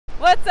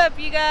What's up,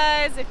 you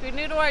guys? If you're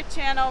new to our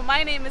channel,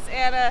 my name is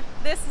Anna,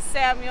 this is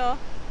Samuel.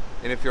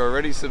 And if you're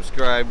already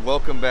subscribed,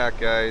 welcome back,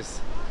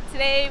 guys.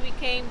 Today we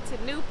came to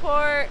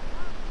Newport,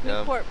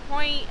 Newport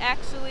Point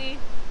actually.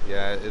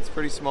 Yeah, it's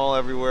pretty small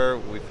everywhere.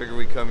 We figured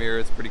we'd come here,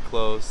 it's pretty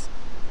close.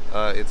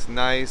 It's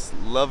nice,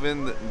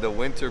 loving the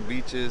winter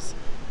beaches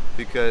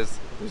because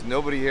there's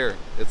nobody here.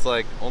 It's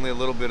like only a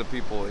little bit of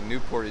people, and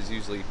Newport is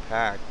usually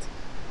packed.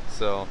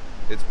 So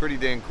it's pretty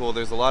dang cool.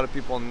 There's a lot of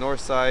people on the north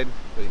side,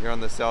 but here on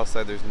the south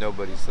side there's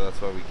nobody, so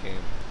that's why we came.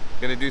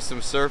 Gonna do some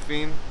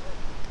surfing.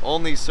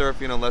 Only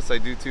surfing unless I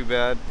do too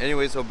bad.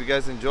 Anyways, hope you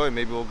guys enjoy.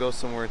 Maybe we'll go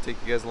somewhere and take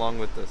you guys along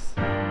with us.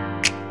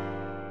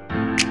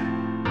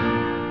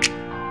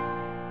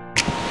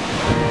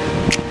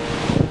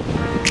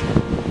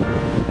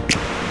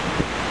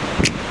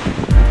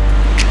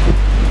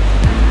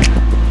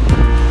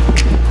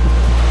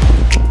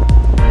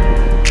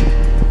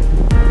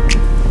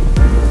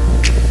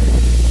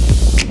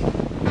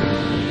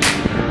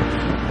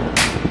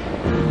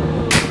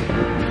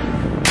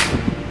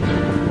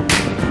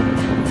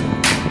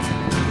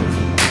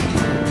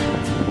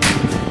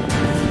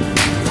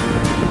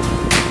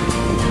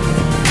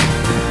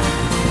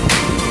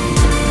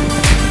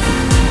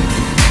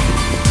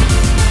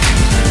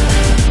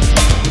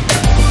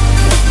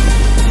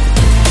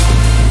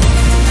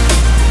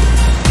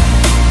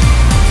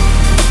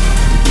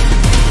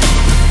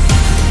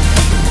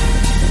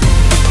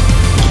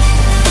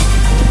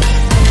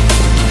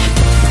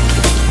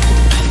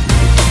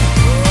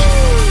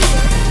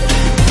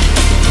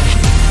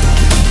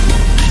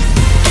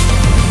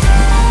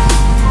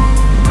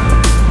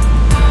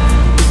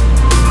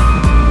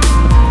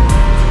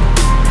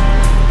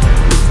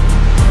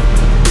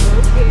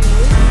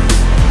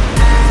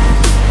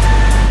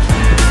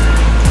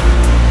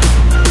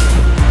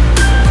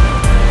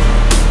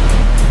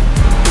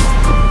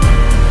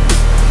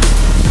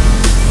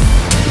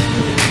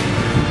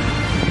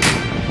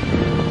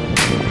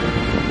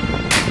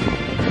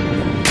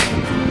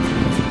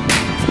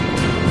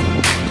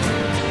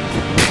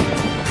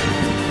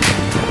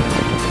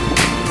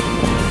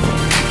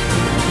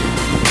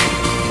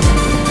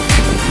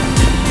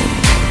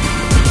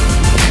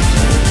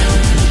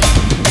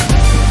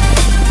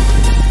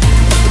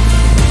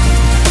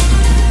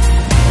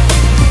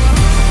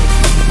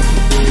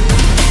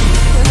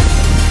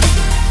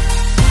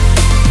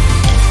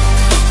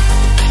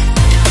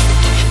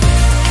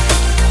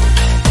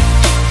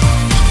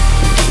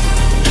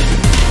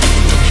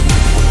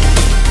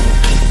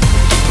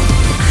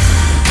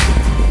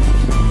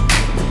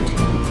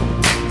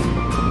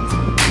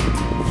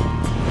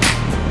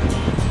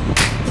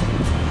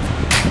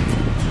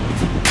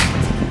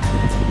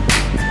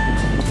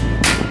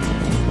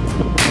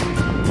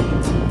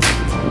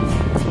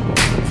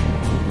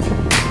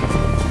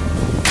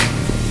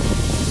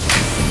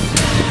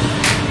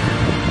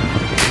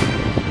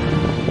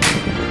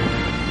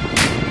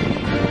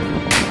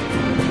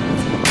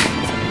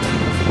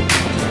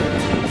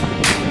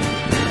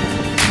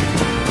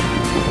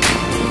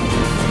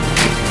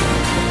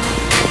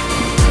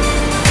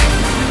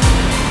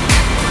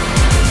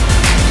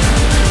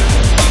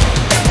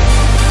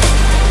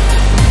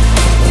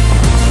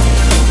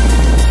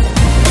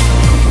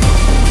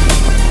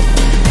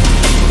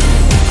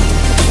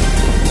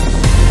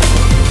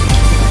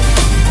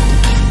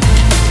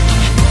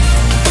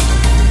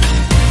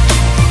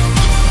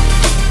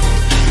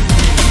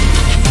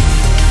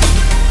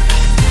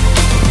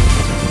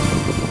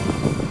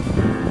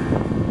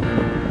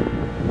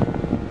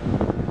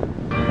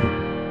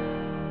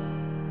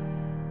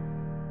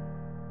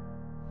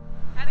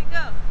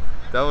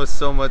 That was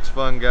so much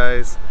fun,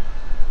 guys.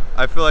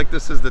 I feel like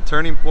this is the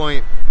turning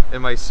point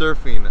in my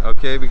surfing,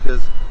 okay?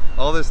 Because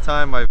all this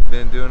time I've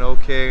been doing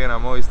okay and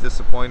I'm always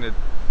disappointed.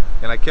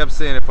 And I kept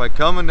saying if I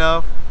come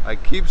enough, I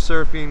keep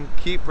surfing,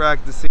 keep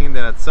practicing,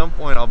 then at some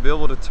point I'll be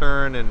able to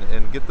turn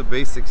and get the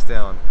basics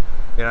down.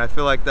 And I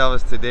feel like that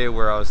was today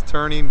where I was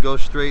turning, go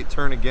straight,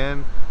 turn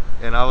again,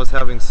 and I was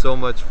having so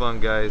much fun,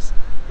 guys.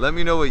 Let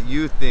me know what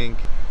you think.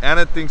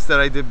 Anna thinks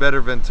that I did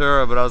better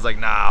Ventura, but I was like,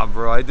 nah,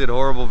 bro, I did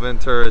horrible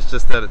Ventura. It's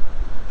just that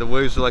the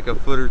waves are like a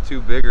foot or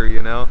two bigger,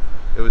 you know?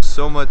 It was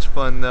so much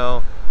fun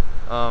though.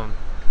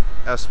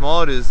 As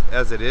small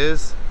as it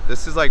is,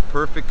 this is like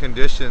perfect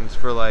conditions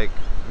for like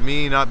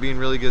me not being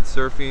really good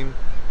surfing,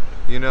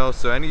 you know?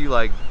 So any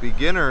like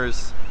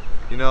beginners,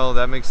 you know,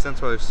 that makes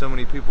sense why there's so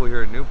many people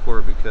here at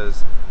Newport,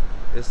 because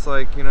it's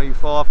like, you know, you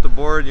fall off the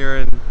board, you're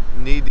in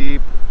knee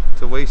deep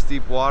to waist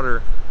deep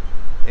water,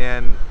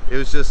 and it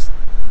was just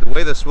the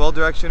way the swell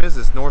direction is,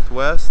 it's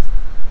northwest,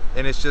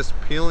 and it's just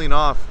peeling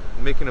off,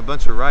 making a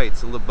bunch of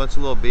rights, a bunch of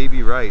little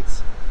baby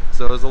rights.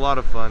 So it was a lot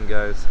of fun,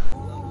 guys.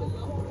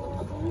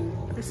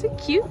 That's a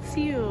cute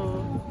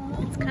seal.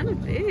 It's kind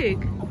of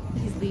big.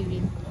 He's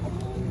leaving.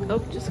 Oh,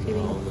 just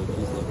kidding.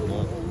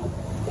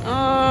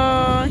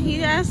 Oh,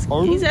 he's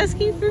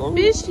asking for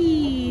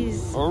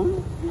fishies.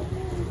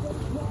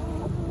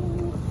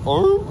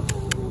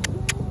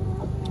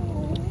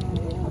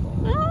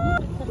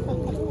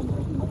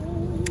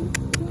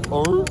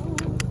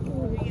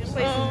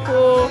 Play some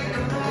pool.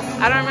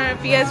 I don't remember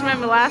if you guys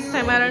remember last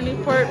time at our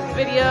Newport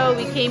video,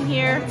 we came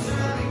here.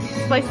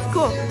 This place is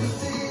cool.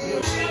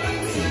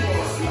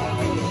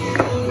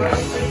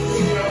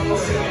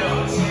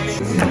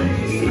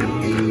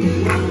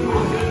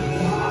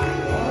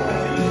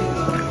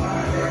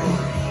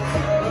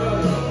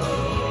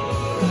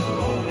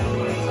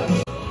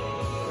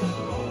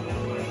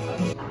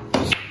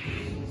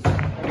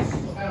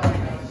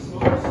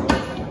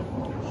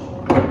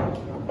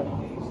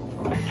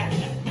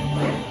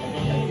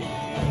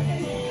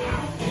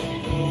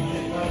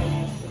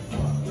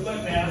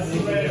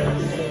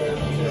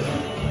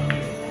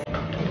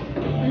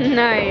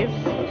 Nice.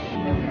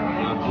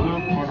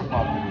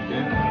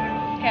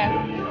 Okay.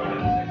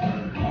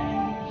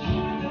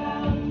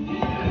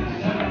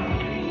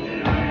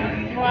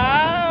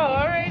 Wow,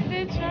 alright,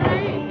 then try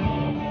it.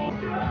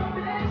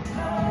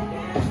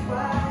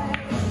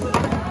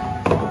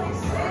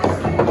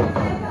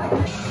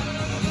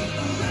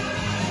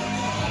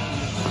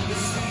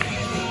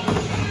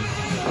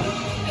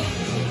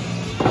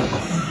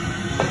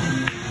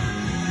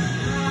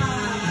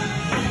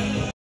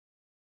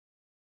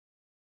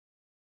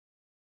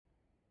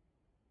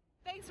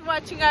 Thanks for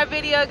watching our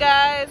video,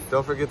 guys.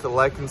 Don't forget to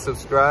like and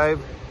subscribe.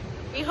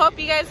 We hope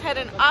you guys had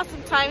an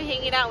awesome time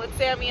hanging out with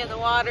Sammy in the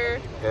water.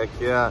 Heck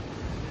yeah.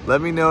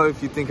 Let me know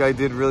if you think I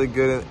did really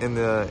good in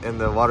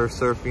the water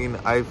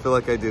surfing. I feel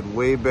like I did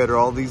way better.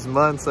 All these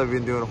months I've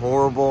been doing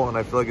horrible, and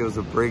I feel like it was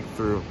a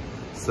breakthrough.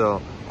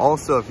 So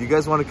also, if you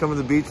guys want to come to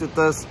the beach with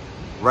us,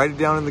 write it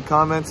down in the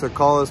comments or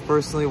call us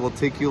personally. We'll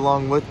take you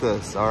along with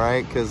us, all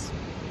right? Because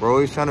we're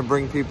always trying to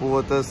bring people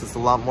with us. It's a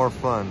lot more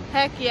fun.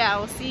 Heck yeah.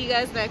 We'll see you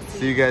guys next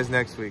week. See you guys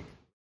next week.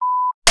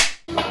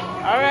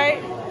 All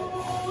right.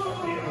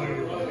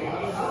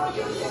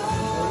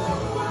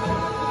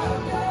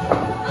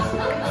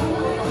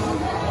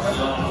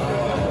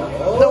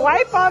 The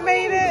white ball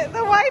made it.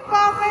 The white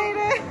ball made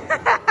it.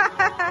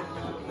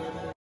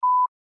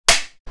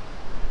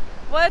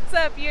 What's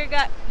up, you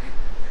got?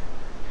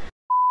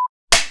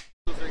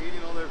 Are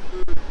eating all their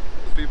food.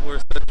 Those people are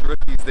such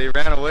rookies. They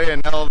ran away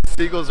and now all the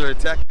seagulls are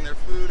attacking their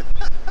food.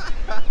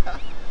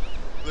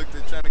 Look,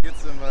 they're trying to get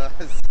some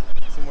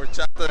more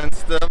chata and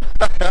stuff.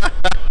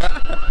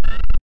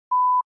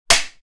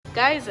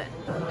 Guys,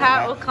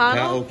 Pat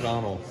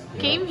O'Connell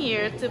came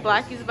here to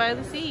Blackie's by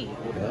the Sea.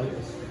 Yeah.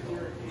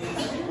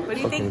 What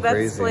do you think about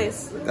this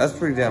place? That's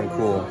pretty damn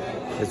cool.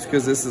 It's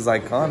because this is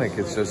iconic.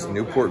 It's just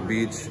Newport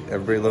Beach.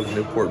 Everybody loves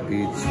Newport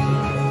Beach.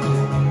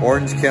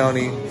 Orange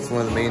County, it's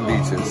one of the main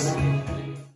beaches.